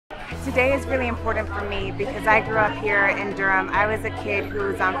Today is really important for me because I grew up here in Durham. I was a kid who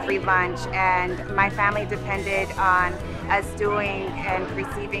was on free lunch, and my family depended on us doing and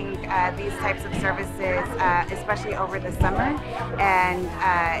receiving these types of services, especially over the summer. And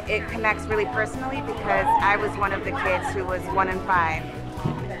it connects really personally because I was one of the kids who was 1 in 5.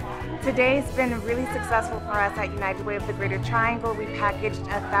 Today's been really successful for us at United Way of the Greater Triangle. We packaged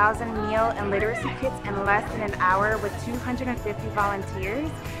 1,000 meal and literacy kits in less than an hour with 250 volunteers.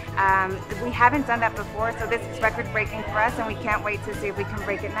 We haven't done that before, so this is record-breaking for us, and we can't wait to see if we can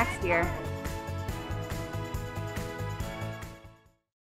break it next year.